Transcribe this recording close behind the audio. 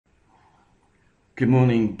Good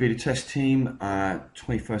morning, Beta Test team.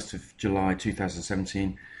 21st of July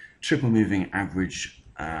 2017, triple moving average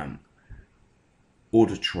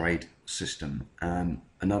order trade system.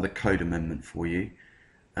 Another code amendment for you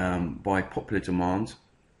by popular demand,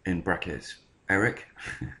 in brackets, Eric.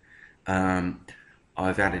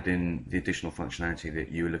 I've added in the additional functionality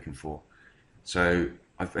that you were looking for. So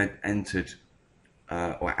I've entered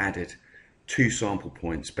or added two sample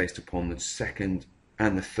points based upon the second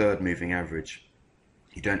and the third moving average.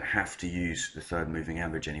 You don't have to use the third moving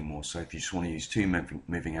average anymore. So if you just want to use two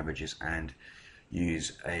moving averages and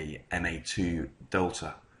use a MA2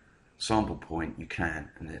 delta sample point, you can,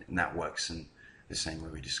 and that works in the same way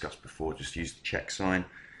we discussed before. Just use the check sign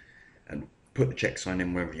and put the check sign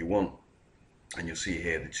in wherever you want, and you'll see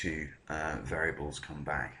here the two variables come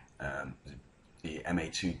back. The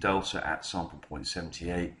MA2 delta at sample point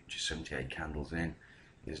 78, which is 78 candles in,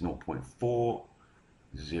 is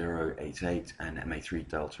 0.4088, and MA3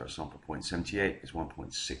 delta at sample point 78 is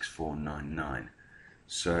 1.6499.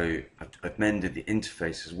 So I've amended the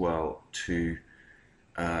interface as well to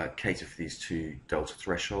cater for these two delta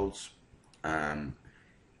thresholds, and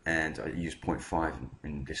I use 0.5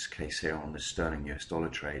 in this case here on the sterling US dollar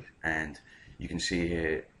trade. And you can see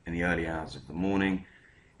here in the early hours of the morning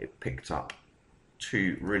it picked up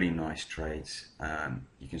two really nice trades.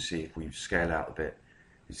 You can see if we scale out a bit,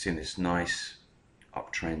 you've seen this nice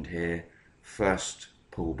uptrend here. First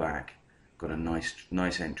pullback, got a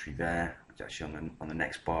nice entry there. It's actually on the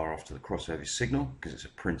next bar after the crossover signal because it's a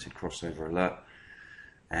printed crossover alert,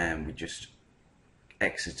 and we just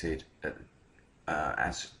exited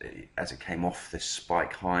as it came off this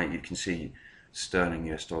spike high. You can see sterling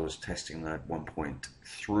US dollars testing the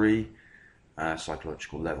 1.3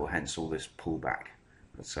 psychological level, hence all this pullback.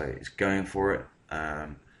 So it's going for it,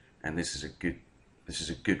 and this is a good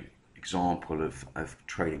example of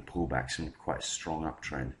trading pullbacks and quite a strong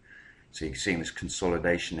uptrend. So you're seeing this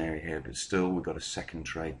consolidation area here, but still we've got a second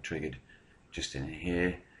trade triggered just in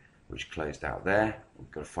here, which closed out there.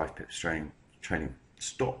 We've got a 5 pips trading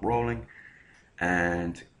stop rolling,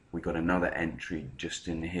 and we got another entry just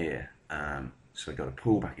in here. So we got a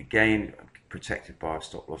pullback again, protected by a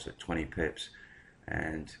stop loss at 20 pips,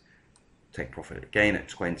 and take profit again at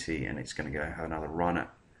 20, and it's going to go have another run at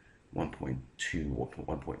 1.2 or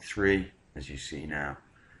 1.3 as you see now.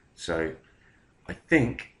 So I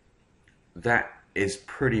think that is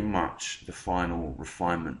pretty much the final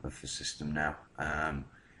refinement of the system now.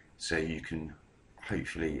 So you can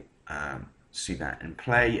hopefully see that in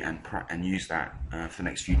play and use that for the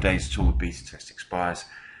next few days until the beta test expires,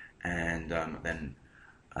 and then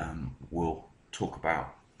we'll talk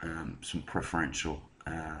about some preferential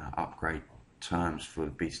upgrade terms for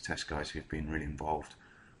the beta test guys who've been really involved.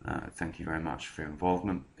 Thank you very much for your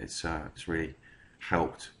involvement. It's really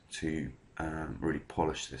helped to really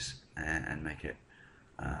polish this and make it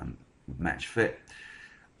match fit.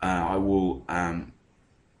 I will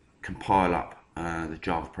compile up the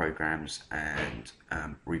Java programs and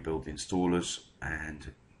rebuild the installers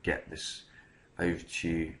and get this over to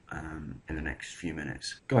you in the next few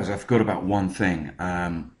minutes. Guys, I forgot about one thing.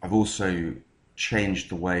 I've also changed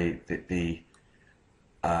the way that the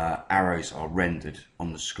arrows are rendered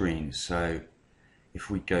on the screen. So if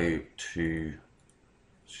we go to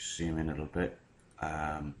zoom in a little bit,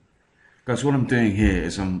 guys, what I'm doing here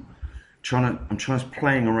is I'm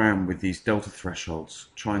playing around with these delta thresholds,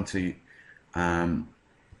 trying to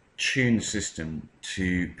tune the system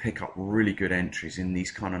to pick up really good entries in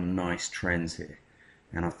these kind of nice trends here.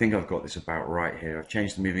 And I think I've got this about right here. I've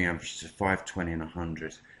changed the moving average to 520 and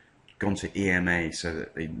 100. Gone to EMA so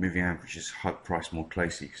that the moving average is priced more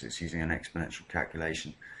closely because it's using an exponential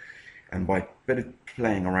calculation. And by a bit of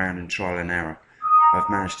playing around and trial and error, I've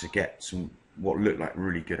managed to get some what look like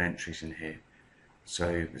really good entries in here. So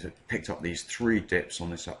it picked up these 3 dips on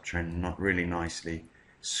this uptrend not really nicely,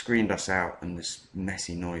 screened us out in this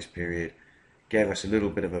messy noise period, gave us a little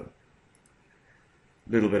bit of a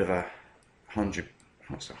 100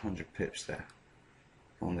 pips there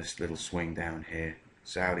on this little swing down here.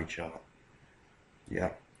 Saudi chart. Yeah.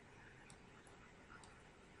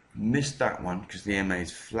 Missed that one because the MA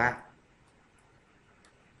is flat.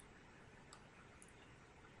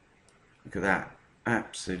 Look at that.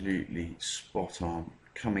 Absolutely spot on.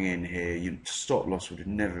 Coming in here, your stop loss would have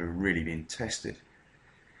never really been tested.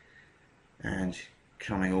 And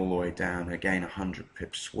coming all the way down, again 100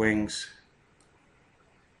 pip swings.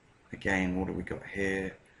 Again, what have we got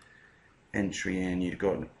here? Entry in, you've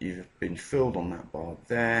been filled on that bar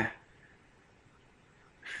there.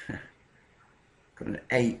 Got an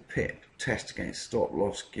 8 pip test against stop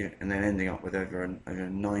loss, and then ending up with over a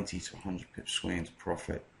 90 to 100 pip swing into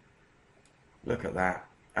profit. Look at that,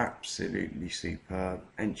 absolutely superb.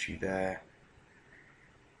 Entry there.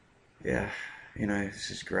 Yeah, you know,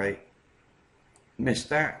 this is great. Missed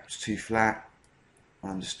that, it's too flat.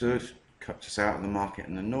 Understood. Cut us out of the market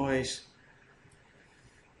and the noise.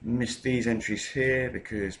 Missed these entries here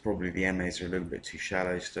because probably the MAs are a little bit too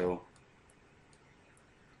shallow still.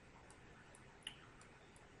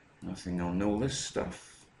 Nothing on all this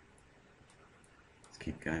stuff. Let's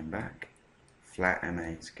keep going back. Flat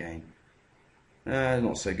MAs again.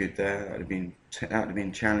 Not so good there. That would have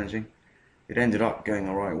been challenging. It ended up going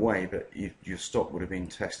the right way, but your stop would have been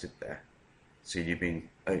tested there. So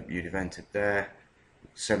you'd have entered there,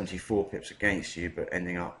 74 pips against you, but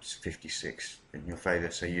ending up 56 in your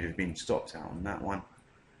favour. So you'd have been stopped out on that one.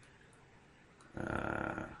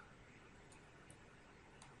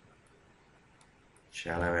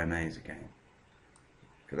 Shallow MAs again.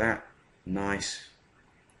 Look at that, nice,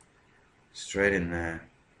 straight in there.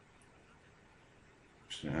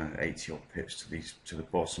 80 odd pips to the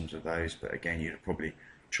bottoms of those, but again you'd have probably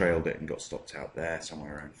trailed it and got stopped out there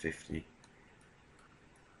somewhere around 50.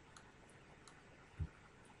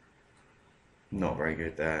 Not very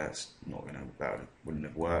good there. That wouldn't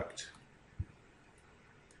have worked.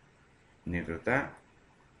 Neither of that.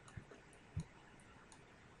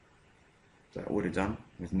 That would have done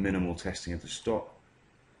with minimal testing of the stop.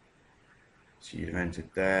 So you'd have entered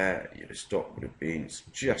there, your stop would have been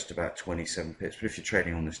just about 27 pips, but if you're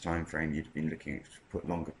trading on this time frame, you'd have been looking to put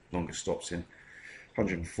longer stops in.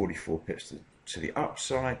 144 pips to the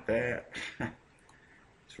upside there.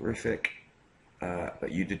 Terrific.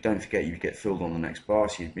 But don't forget you'd get filled on the next bar,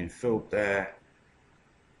 so you'd been filled there.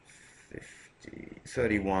 50,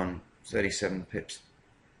 31, 37 pips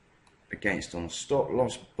against on stop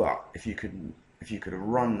loss, but if you could have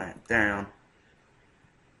run that down,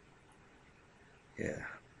 yeah,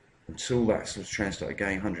 until that sort of trend started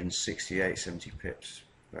going, 168, 70 pips,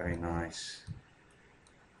 very nice,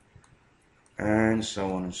 and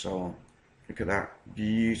so on and so on. Look at that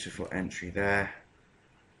beautiful entry there,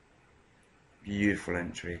 beautiful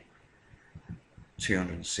entry,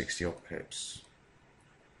 260 odd pips,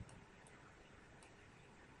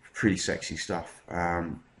 pretty sexy stuff.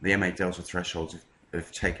 The MA delta thresholds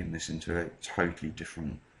have taken this into a totally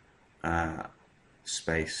different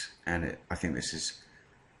space, and I think this is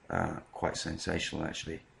quite sensational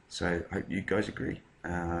actually. So I hope you guys agree.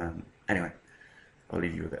 Anyway, I'll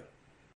leave you with it.